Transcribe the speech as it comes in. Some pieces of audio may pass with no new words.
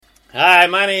Hi,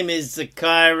 my name is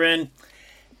Zakiran,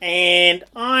 and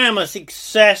I am a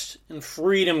success and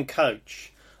freedom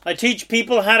coach. I teach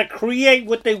people how to create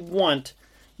what they want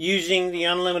using the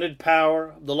unlimited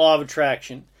power of the law of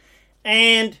attraction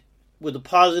and with a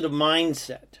positive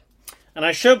mindset. And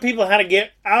I show people how to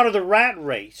get out of the rat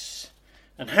race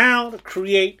and how to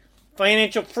create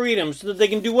financial freedom so that they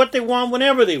can do what they want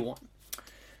whenever they want.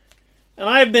 And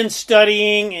I've been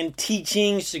studying and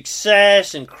teaching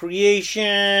success and creation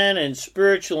and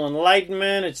spiritual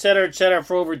enlightenment, etc.,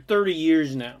 for over 30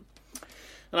 years now.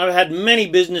 And I've had many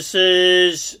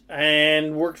businesses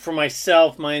and worked for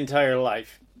myself my entire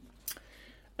life.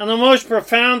 And the most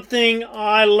profound thing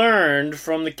I learned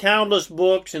from the countless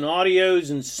books and audios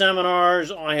and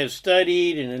seminars I have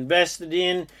studied and invested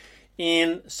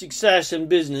in success and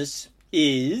business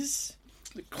is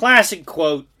the classic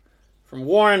quote from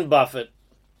Warren Buffett: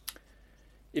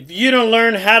 if you don't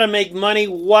learn how to make money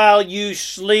while you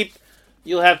sleep,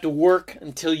 you'll have to work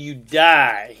until you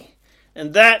die.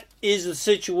 And that is the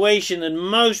situation that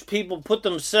most people put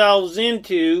themselves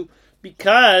into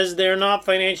because they're not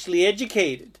financially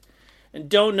educated and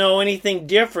don't know anything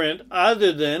different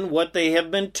other than what they have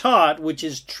been taught, which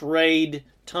is trade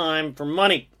time for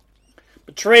money.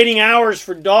 But trading hours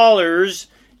for dollars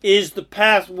is the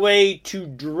pathway to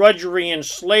drudgery and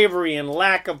slavery and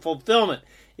lack of fulfillment.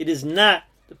 It is not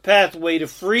the pathway to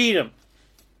freedom.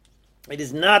 It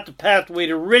is not the pathway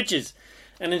to riches.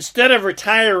 And instead of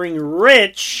retiring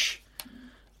rich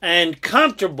and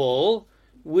comfortable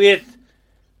with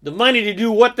the money to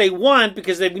do what they want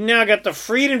because they've now got the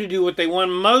freedom to do what they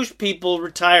want, most people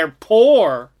retire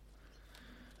poor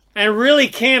and really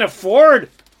can't afford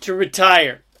to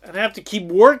retire and have to keep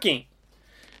working.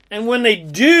 And when they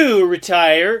do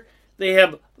retire, they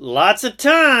have lots of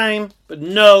time, but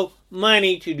no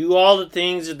money to do all the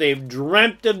things that they've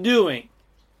dreamt of doing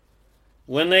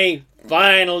when they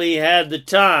finally had the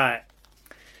time.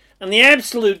 And the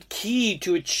absolute key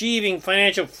to achieving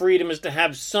financial freedom is to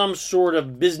have some sort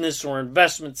of business or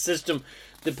investment system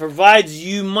that provides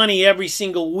you money every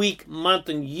single week, month,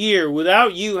 and year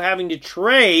without you having to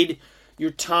trade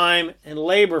your time and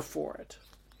labor for it.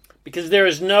 Because there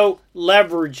is no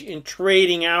leverage in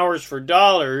trading hours for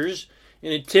dollars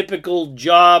in a typical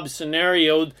job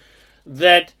scenario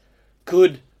that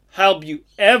could help you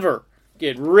ever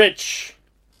get rich.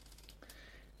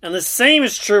 And the same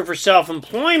is true for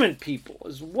self-employment people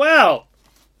as well.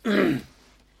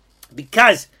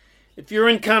 Because if your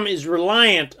income is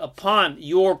reliant upon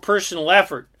your personal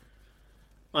effort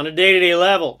on a day-to-day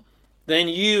level, then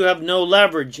you have no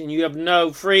leverage and you have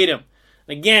no freedom.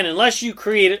 Again, unless you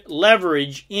create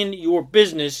leverage in your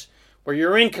business where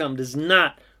your income does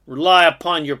not rely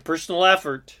upon your personal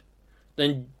effort,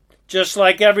 then just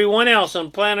like everyone else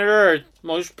on planet Earth,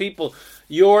 most people,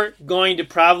 you're going to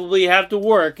probably have to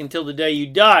work until the day you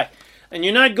die. And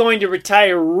you're not going to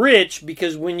retire rich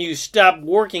because when you stop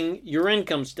working, your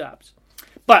income stops.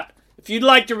 But if you'd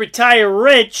like to retire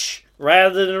rich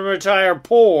rather than retire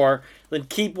poor, then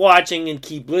keep watching and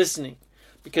keep listening.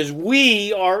 Because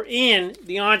we are in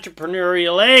the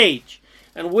entrepreneurial age.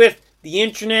 And with the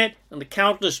internet and the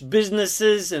countless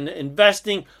businesses and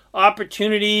investing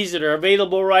opportunities that are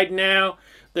available right now,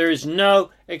 there is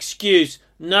no excuse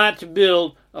not to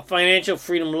build a financial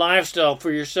freedom lifestyle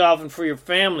for yourself and for your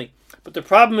family. But the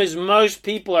problem is most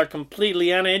people are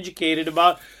completely uneducated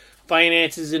about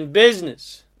finances and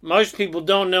business. Most people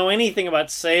don't know anything about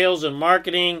sales and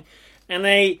marketing, and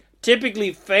they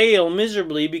typically fail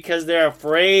miserably because they're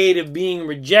afraid of being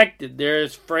rejected. They're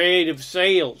afraid of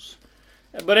sales.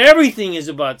 But everything is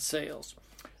about sales.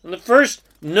 And the first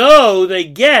no they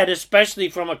get, especially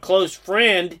from a close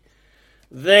friend,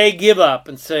 they give up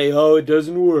and say, oh, it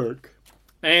doesn't work.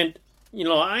 And,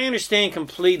 I understand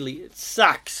completely. It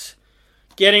sucks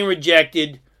getting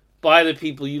rejected by the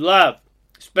people you love,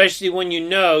 especially when you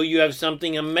know you have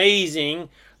something amazing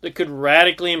that could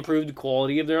radically improve the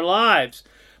quality of their lives.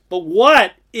 But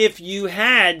what if you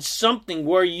had something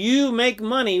where you make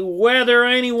money whether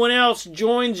anyone else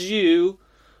joins you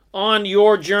on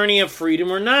your journey of freedom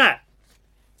or not?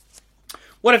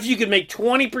 What if you could make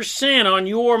 20% on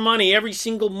your money every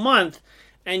single month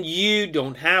and you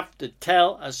don't have to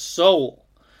tell a soul?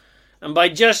 And by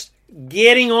just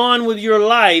getting on with your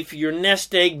life, your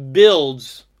nest egg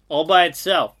builds all by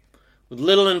itself with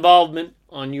little involvement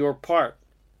on your part.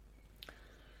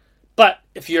 But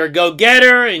if you're a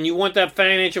go-getter and you want that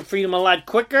financial freedom a lot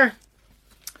quicker,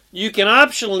 you can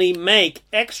optionally make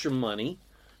extra money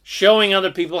showing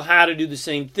other people how to do the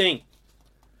same thing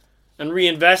and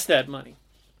reinvest that money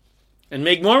and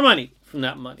make more money from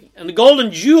that money. And the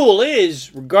golden jewel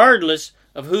is, regardless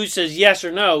of who says yes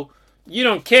or no, You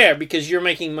don't care because you're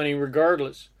making money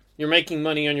regardless. You're making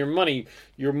money on your money.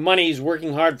 Your money is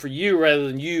working hard for you rather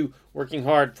than you working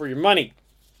hard for your money.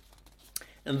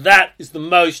 And that is the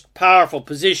most powerful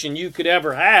position you could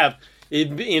ever have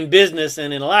in business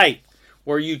and in life,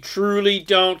 where you truly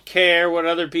don't care what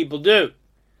other people do.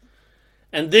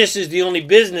 And this is the only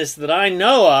business that I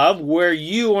know of where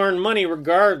you earn money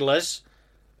regardless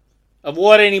of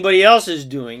what anybody else is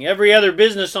doing. Every other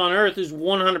business on earth is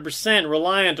 100%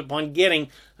 reliant upon getting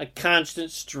a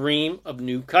constant stream of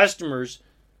new customers.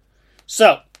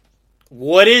 So,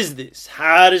 what is this?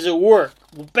 How does it work?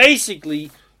 Well, basically,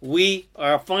 we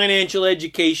are a financial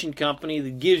education company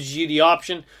that gives you the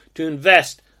option to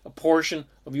invest a portion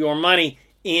of your money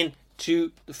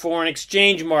into the foreign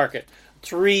exchange market.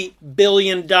 $3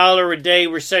 billion a day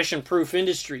recession-proof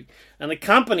industry. And the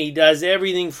company does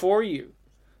everything for you.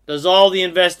 Does all the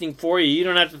investing for you. You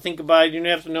don't have to think about it. You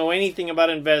don't have to know anything about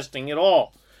investing at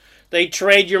all. They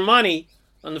trade your money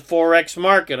on the Forex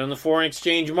market, on the foreign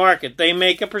exchange market. They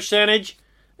make a percentage,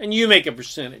 and you make a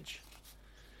percentage.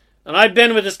 And I've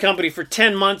been with this company for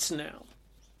 10 months now.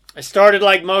 I started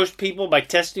like most people by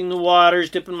testing the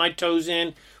waters, dipping my toes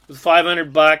in with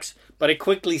 $500, but I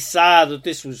quickly saw that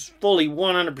this was fully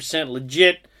 100%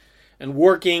 legit and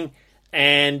working,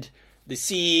 and the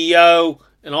CEO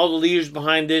and all the leaders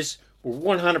behind this were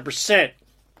 100%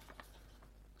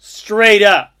 straight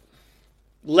up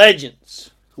legends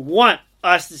who want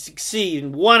us to succeed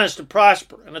and want us to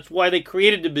prosper, and that's why they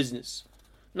created the business.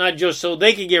 Not just so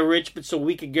they could get rich, but so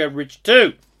we could get rich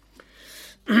too.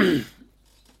 And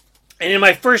in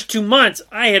my first 2 months,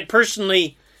 I had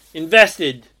personally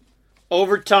invested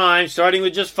over time, starting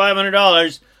with just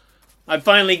 $500, I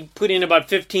finally put in about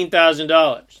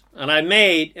 $15,000.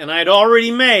 And I had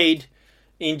already made,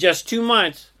 in just 2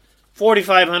 months,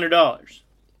 $4,500.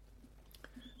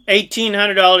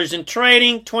 $1,800 in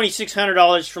trading,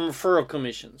 $2,600 from referral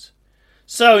commissions.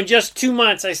 So in just 2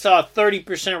 months, I saw a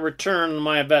 30% return on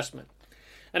my investment.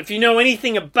 And if you know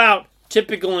anything about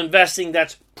typical investing,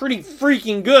 that's pretty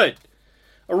freaking good.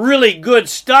 A really good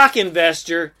stock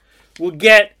investor will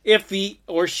get, if he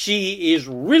or she is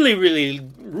really, really,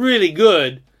 really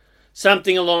good,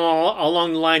 something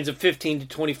along the lines of 15 to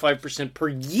 25% per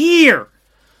year.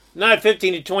 Not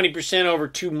 15 to 20% over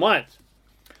 2 months.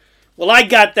 Well, I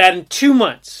got that in 2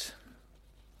 months.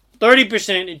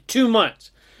 30% in 2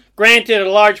 months. Granted, a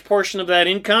large portion of that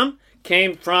income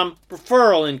came from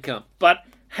referral income. But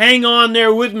hang on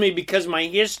there with me because my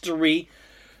history,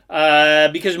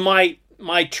 because my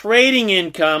trading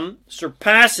income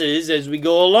surpasses, as we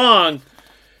go along,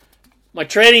 my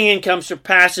trading income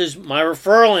surpasses my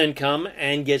referral income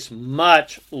and gets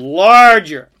much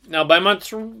larger. Now, by month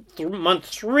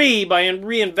three, by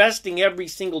reinvesting every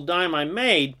single dime I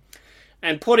made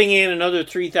and putting in another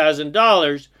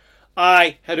 $3,000,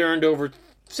 I had earned over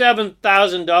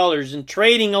 $7,000 in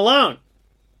trading alone.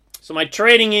 So my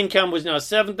trading income was now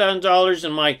 $7,000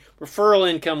 and my referral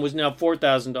income was now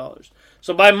 $4,000.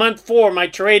 So by month 4, my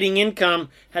trading income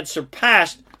had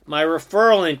surpassed my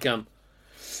referral income.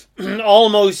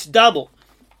 Almost double.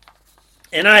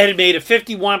 And I had made a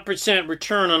 51%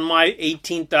 return on my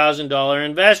 $18,000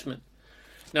 investment.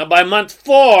 Now by month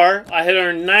 4, I had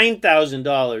earned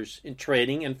 $9,000 in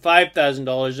trading and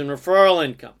 $5,000 in referral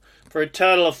income, for a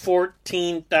total of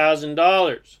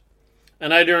 $14,000.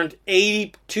 And I'd earned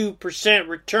 82%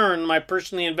 return on my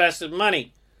personally invested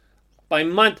money by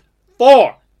month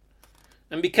 4.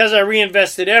 And because I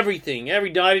reinvested everything, I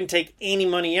didn't take any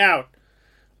money out,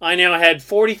 I now had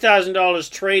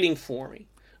 $40,000 trading for me.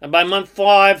 And by month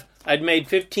 5, I'd made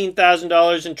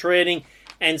 $15,000 in trading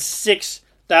and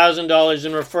 $6,000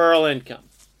 in referral income.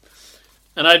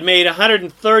 And I'd made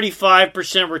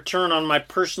 135% return on my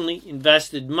personally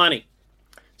invested money.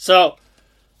 So,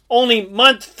 only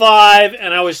month 5,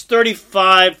 and I was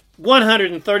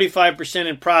 135%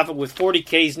 in profit with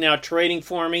 40Ks now trading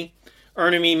for me,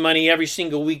 earning me money every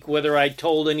single week, whether I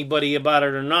told anybody about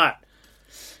it or not.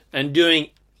 And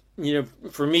doing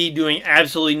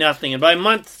absolutely nothing. And by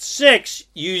month 6,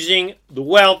 using the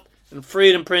wealth and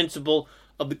freedom principle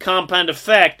of the compound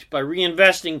effect, by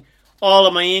reinvesting all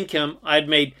of my income, I'd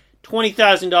made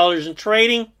 $20,000 in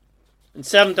trading and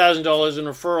 $7,000 in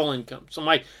referral income. So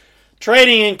my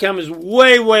trading income is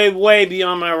way, way, way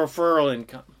beyond my referral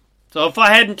income. So if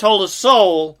I hadn't told a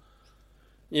soul,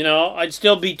 I'd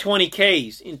still be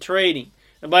 20Ks in trading.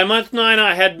 And by month 9,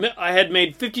 I had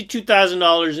made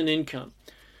 $52,000 in income,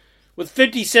 with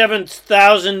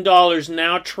 $57,000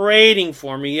 now trading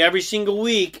for me every single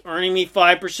week, earning me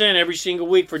 5% every single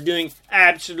week for doing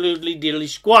absolutely diddly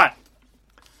squat.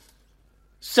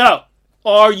 So,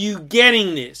 Are you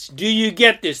getting this? Do you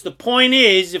get this? The point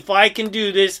is, if I can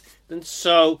do this, then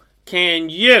so can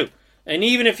you. And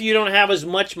even if you don't have as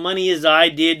much money as I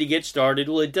did to get started,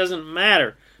 well, it doesn't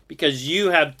matter, because you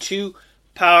have two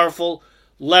powerful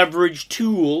leverage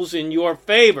tools in your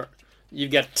favor.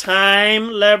 You've got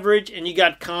time leverage and you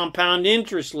got compound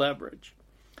interest leverage.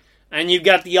 And you've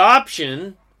got the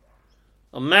option,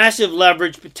 a massive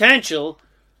leverage potential,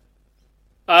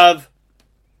 of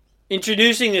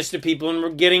introducing this to people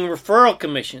and getting referral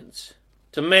commissions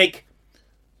to make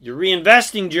your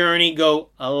reinvesting journey go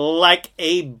like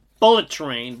a bullet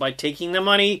train by taking the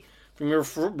money from your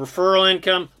referral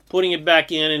income, putting it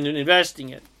back in and investing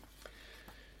it.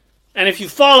 And if you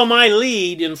follow my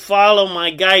lead and follow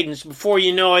my guidance, before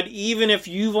you know it, even if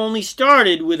you've only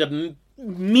started with a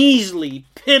measly,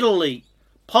 piddly,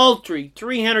 paltry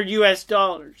 $300 US,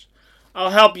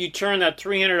 I'll help you turn that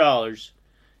 $300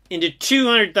 into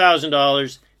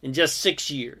 $200,000 in just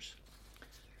 6 years.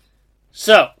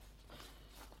 So,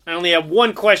 I only have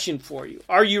one question for you.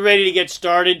 Are you ready to get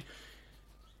started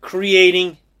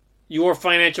creating your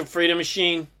financial freedom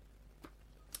machine?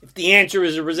 If the answer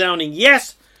is a resounding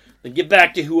yes, then get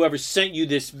back to whoever sent you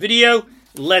this video.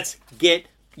 Let's get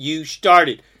you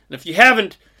started. And if you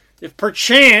haven't, if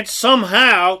perchance,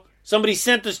 somehow, somebody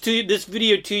sent this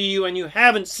video to you and you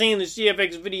haven't seen the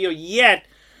CFX video yet,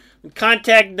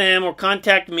 contact them or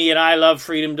contact me at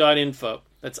ilovefreedom.info.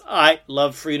 That's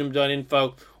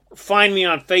ilovefreedom.info. Or find me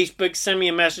on Facebook, send me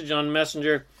a message on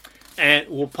Messenger, and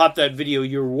we'll pop that video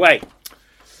your way.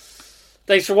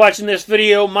 Thanks for watching this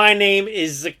video. My name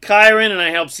is Zakairan, and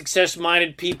I help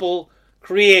success-minded people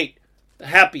create the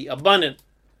happy, abundant,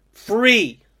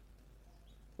 free,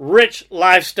 rich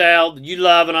lifestyle that you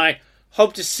love, and I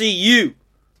hope to see you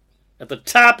at the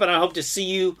top, and I hope to see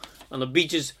you on the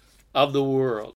beaches of the world.